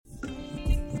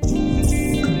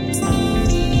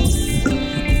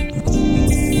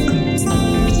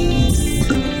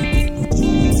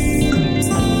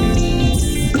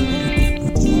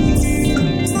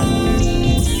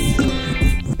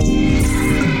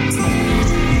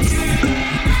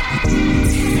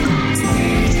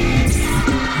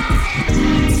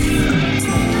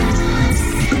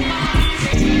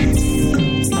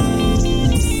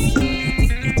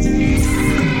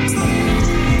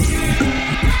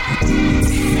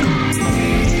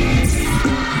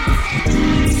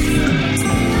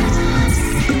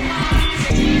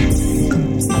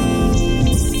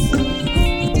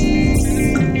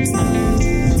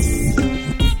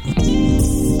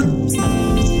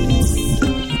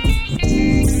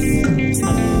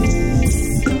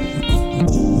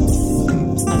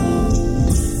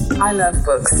love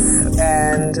books,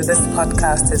 and this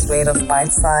podcast is made of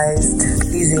bite-sized,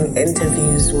 pleasing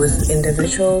interviews with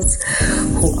individuals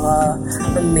who are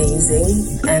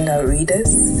amazing and are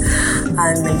readers.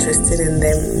 I'm interested in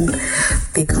them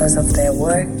because of their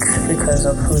work, because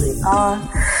of who they are,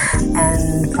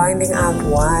 and finding out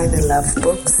why they love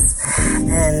books.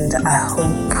 And I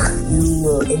hope you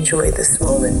will enjoy this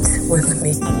moment with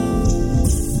me.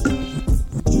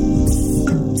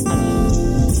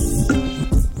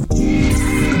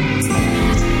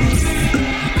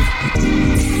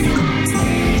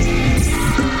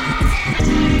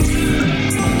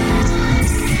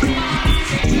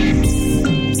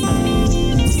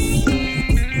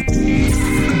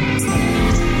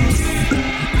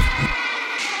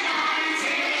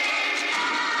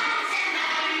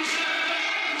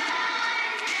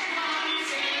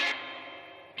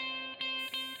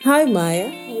 Hi Maya,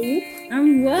 how are you?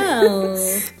 I'm well.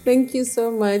 Thank you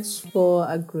so much for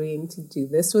agreeing to do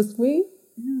this with me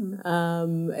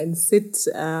and sit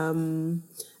and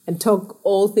talk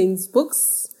all things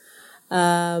books.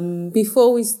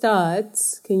 Before we start,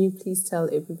 can you please tell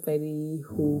everybody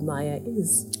who Maya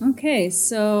is? Okay,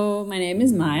 so my name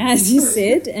is Maya, as you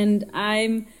said, and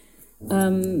I'm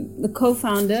the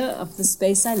co-founder of the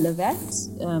space I live at.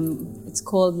 It's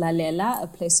called Lalela, a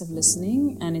place of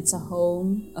listening, and it's a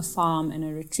home, a farm, and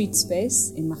a retreat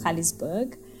space in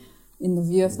Magaliesburg, in the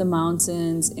view of the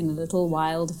mountains, in a little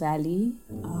wild valley.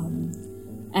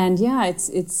 And yeah,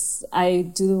 it's I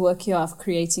do the work here of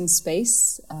creating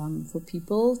space for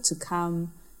people to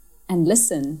come and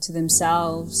listen to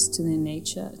themselves, to their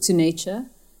nature.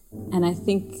 And I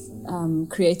think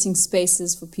creating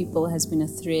spaces for people has been a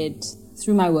thread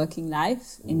through my working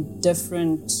life in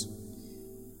different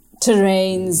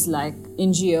terrains like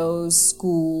NGOs,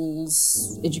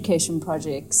 schools, education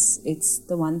projects. It's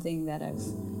the one thing that I've,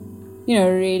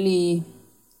 really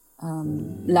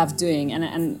loved doing.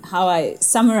 And how I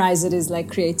summarize it is like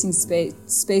creating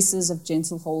spaces of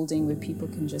gentle holding where people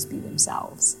can just be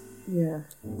themselves. Yeah.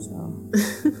 So.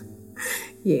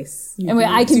 Yes. And where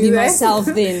I can be myself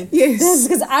then. Yes.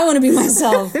 Because I want to be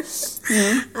myself.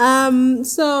 Yeah.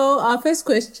 So our first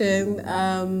question,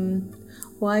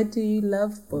 why do you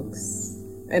love books?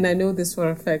 And I know this for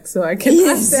a fact, so I can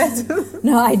ask that.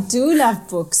 No, I do love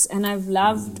books, and I've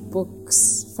loved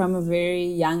books from a very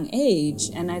young age.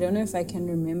 And I don't know if I can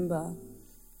remember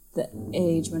the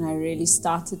age when I really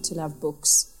started to love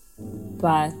books.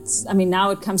 But, I mean, now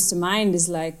it comes to mind is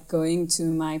like going to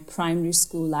my primary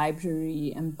school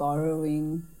library and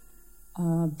borrowing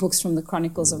books from the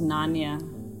Chronicles of Narnia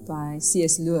by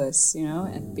C.S. Lewis,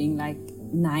 at being like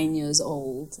 9 years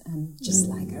old. And just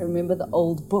like, I remember the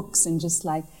old books and just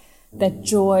like that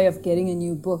joy of getting a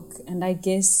new book. And I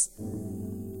guess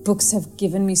books have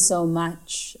given me so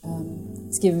much.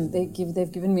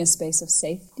 They've given me a space of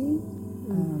safety.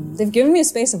 They've given me a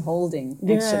space of holding,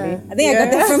 actually. I think I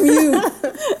got that from you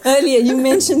earlier. You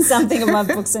mentioned something about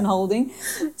books and holding.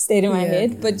 Stayed in my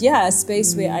head. But yeah, a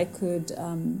space where I could,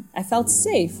 I felt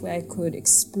safe, where I could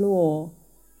explore,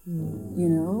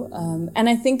 and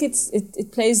I think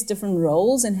it plays different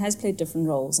roles and has played different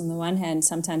roles. On the one hand,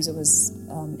 sometimes it was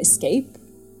escape,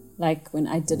 like when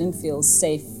I didn't feel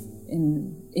safe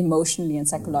emotionally and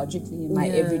psychologically in my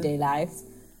everyday life,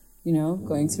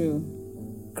 going through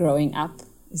growing up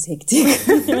is hectic.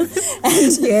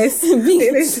 And yes,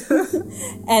 it is.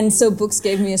 And so books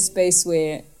gave me a space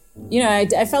where,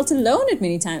 I felt alone at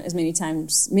many times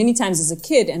as a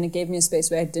kid, and it gave me a space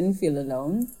where I didn't feel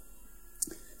alone.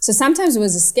 So sometimes it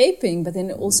was escaping, but then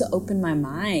it also opened my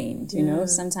mind,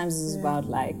 Sometimes it was about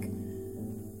like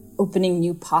opening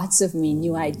new parts of me,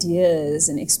 new ideas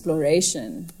and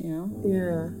exploration,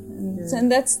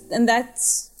 And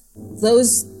that's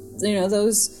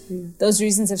those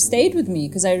reasons have stayed with me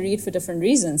because I read for different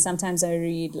reasons. Sometimes I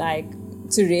read like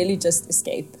to really just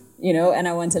escape, and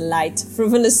I want a light,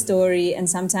 frivolous story. And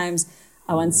sometimes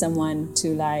I want someone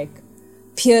to like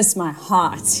pierce my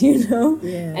heart,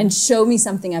 and show me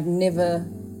something I've never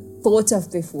thought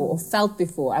of before or felt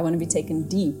before. I want to be taken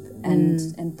deep,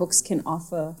 and books can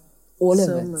offer all of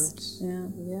it. So much.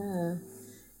 Yeah.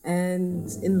 And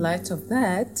in light of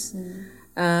that,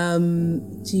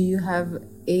 do you have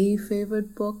a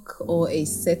favorite book or a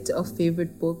set of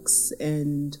favorite books,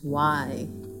 and why?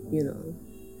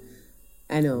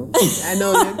 I know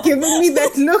you're giving me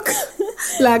that look.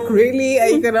 Like, really? Are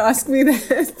you going to ask me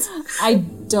that? I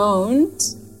don't.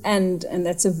 And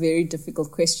that's a very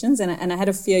difficult question. And I had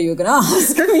a fear you were going to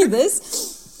ask me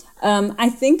this. I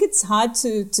think it's hard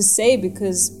to say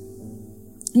because,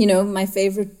 my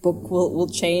favorite book will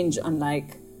change on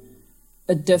like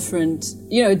different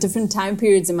time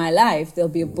periods in my life, there'll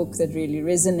be a book that really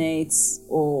resonates,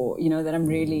 or, that I'm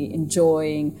really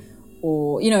enjoying,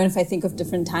 or, and if I think of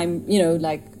different time,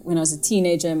 like when I was a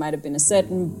teenager, it might have been a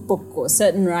certain book or a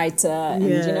certain writer, and,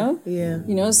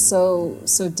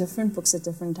 so different books at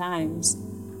different times.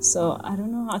 So I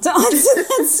don't know how to answer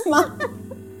that, Smart.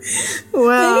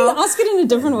 Well, maybe ask it in a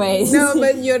different way. No,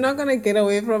 but you're not going to get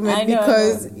away from it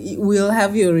because we'll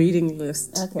have your reading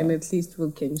list, and at least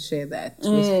we can share that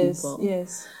with people.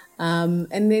 Yes.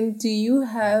 And then, do you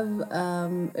have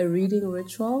a reading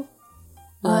ritual?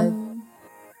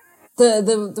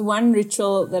 The one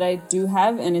ritual that I do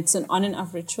have, and it's an on and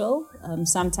off ritual.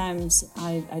 Sometimes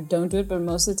I don't do it, but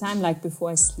most of the time, like before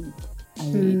I sleep, I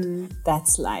read.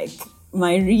 That's like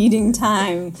my reading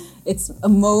time. It's a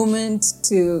moment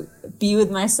to be with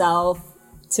myself,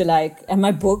 to and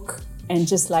my book, and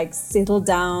just settle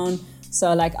down. So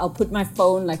I'll put my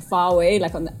phone far away,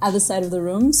 on the other side of the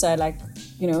room. So I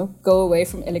go away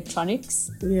from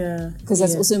electronics. Yeah. Because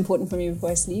that's also important for me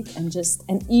before I sleep.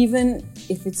 And even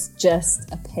if it's just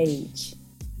a page,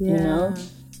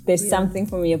 there's something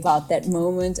for me about that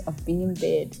moment of being in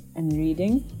bed and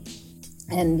reading.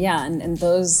 And and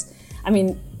those,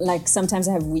 sometimes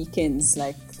I have weekends,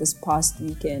 like this past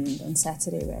weekend on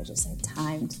Saturday, where I just had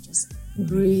time to just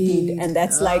read. And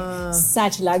that's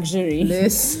such luxury.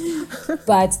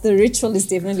 But the ritual is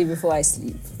definitely before I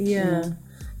sleep. Yeah.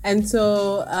 And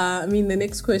so, the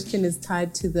next question is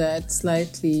tied to that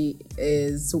slightly,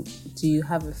 is do you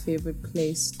have a favorite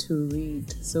place to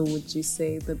read? So would you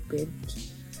say the bed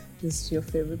is your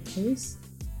favorite place?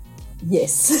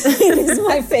 Yes, it is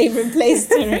my favorite place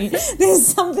to read. There's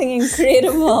something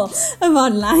incredible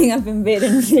about lying up in bed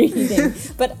and reading.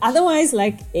 But otherwise,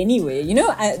 anywhere,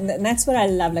 and that's what I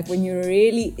love. When you're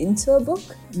really into a book,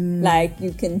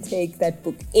 you can take that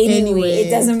book anywhere. It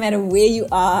doesn't matter where you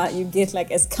are. You get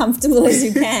as comfortable as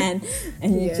you can,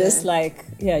 and you just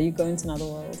you go into another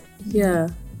world. Yeah.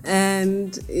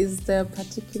 And is there a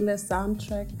particular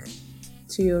soundtrack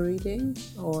to your reading,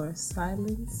 or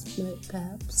silence,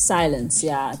 perhaps? Silence,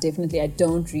 yeah, definitely. I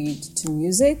don't read to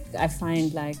music. I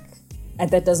find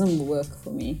that doesn't work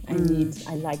for me.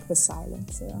 I like the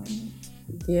silence around me.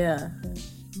 Yeah.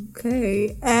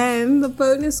 Okay. And the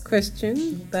bonus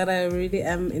question that I really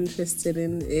am interested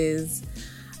in is,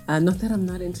 not that I'm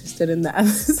not interested in the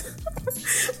others,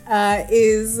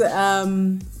 is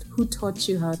who taught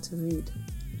you how to read?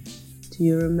 Do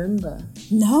you remember?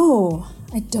 No,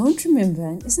 I don't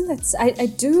remember. Isn't that... I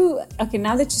do... Okay,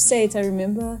 now that you say it, I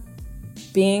remember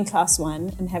being in class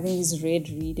 1 and having these red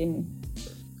reading...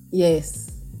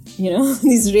 Yes.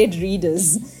 These red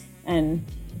readers. And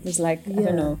it was I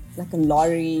don't know, a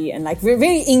lorry and very,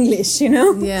 very English,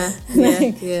 Yeah,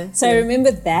 So I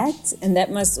remember that, and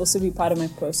that must also be part of my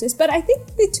process. But I think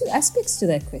there are two aspects to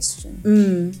that question.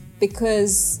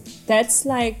 Because that's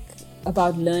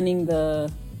about learning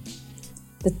the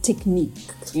technique,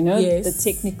 the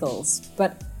technicals.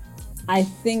 But I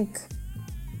think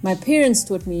my parents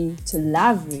taught me to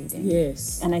love reading.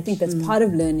 Yes. And I think that's part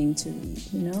of learning to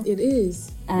read, It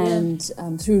is. And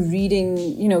through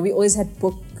reading, we always had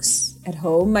books at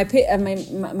home. My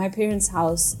parents'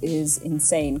 house is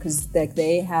insane because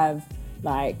they have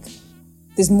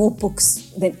there's more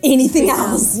books than anything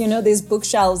else. There's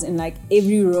bookshelves in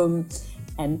every room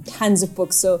and tons of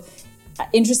books. So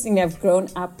interestingly, I've grown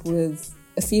up with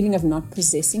a feeling of not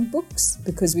possessing books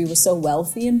because we were so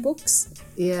wealthy in books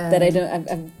that I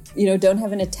don't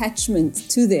have an attachment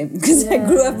to them because I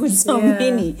grew up with so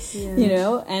many,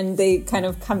 and they kind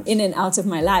of come in and out of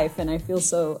my life, and I feel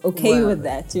so okay with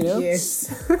that,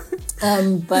 Yes.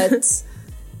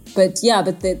 But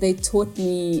they taught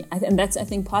me, and that's, I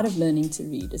think, part of learning to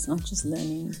read. It's not just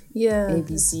learning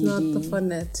ABCD. It's not the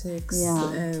phonetics,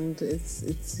 and it's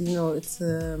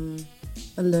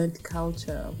a learned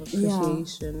culture of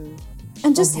appreciation.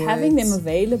 And just having them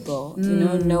available,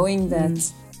 knowing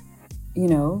that,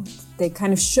 they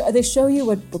kind of they show you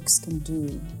what books can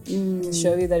do. They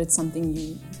show you that it's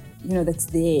something that's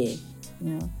there,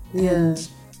 And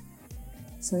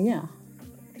so, yeah.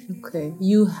 Okay.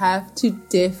 You have to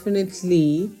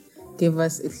definitely give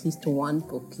us at least one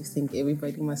book you think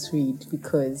everybody must read,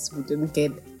 because we didn't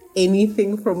get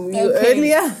anything from you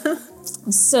earlier.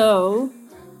 So,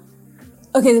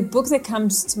 the book that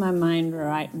comes to my mind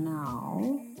right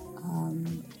now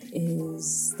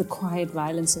is The Quiet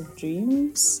Violence of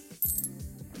Dreams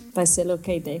by Selo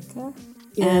K. Decker.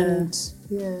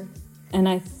 And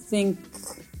I think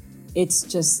it's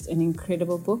just an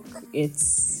incredible book.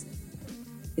 It's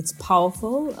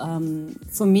powerful.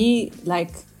 For me,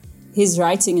 his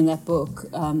writing in that book,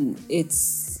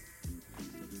 it's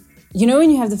you know,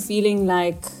 when you have the feeling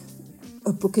like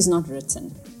a book is not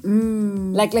written.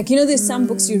 Like there's some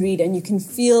books you read and you can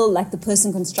feel like the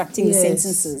person constructing the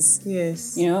sentences.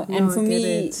 Yes. You know, and for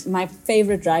me, my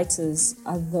favorite writers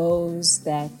are those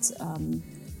that,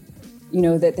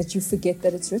 that you forget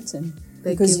that it's written.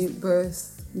 They because give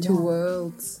birth to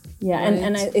worlds. Yeah, right?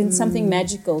 and it's something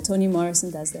magical. Toni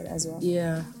Morrison does that as well.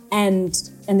 Yeah. And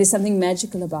there's something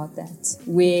magical about that,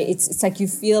 where it's like you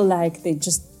feel like they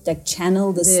just like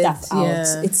channel the stuff out.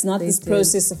 Yeah, it's not this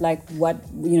process of like what,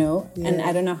 and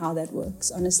I don't know how that works,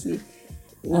 honestly.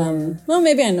 Well,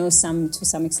 maybe I know to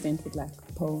some extent with like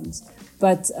poems,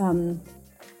 but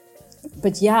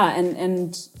yeah,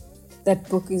 and that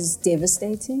book is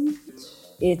devastating.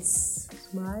 It's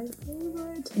my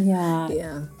favorite.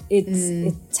 Yeah.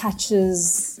 It touched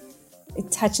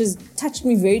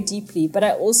me very deeply. But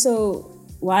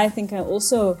why I think I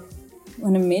also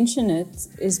want to mention it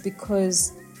is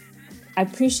because I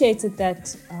appreciated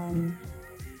that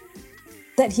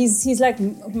he's like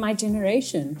my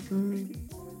generation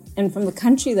and from the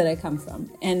country that I come from.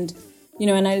 And,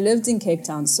 and I lived in Cape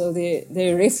Town, so there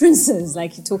are references,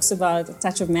 like he talks about A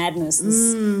Touch of Madness,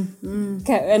 and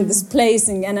this place,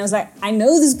 and I was like, I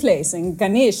know this place, and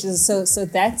Ganesh, so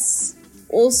that's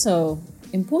also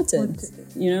important,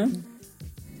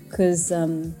 because,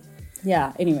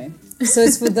 anyway. So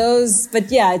it's for those, but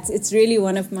yeah, it's really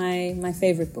one of my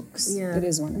favorite books. Yeah. It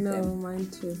is one of them. No, mine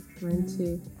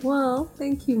too. Well,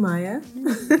 thank you, Maya.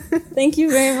 Thank you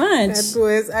very much.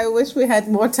 I wish we had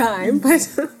more time, but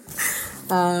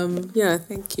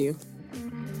thank you.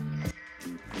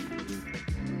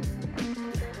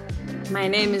 My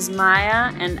name is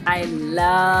Maya and I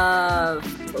love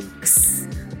books.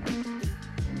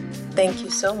 Thank you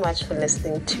so much for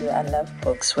listening to I Love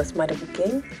Books with Madhabu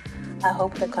King. I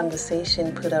hope the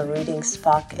conversation put a reading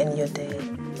spark in your day.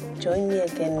 Join me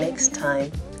again next time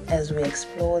as we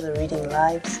explore the reading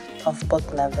lives of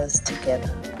book lovers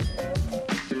together.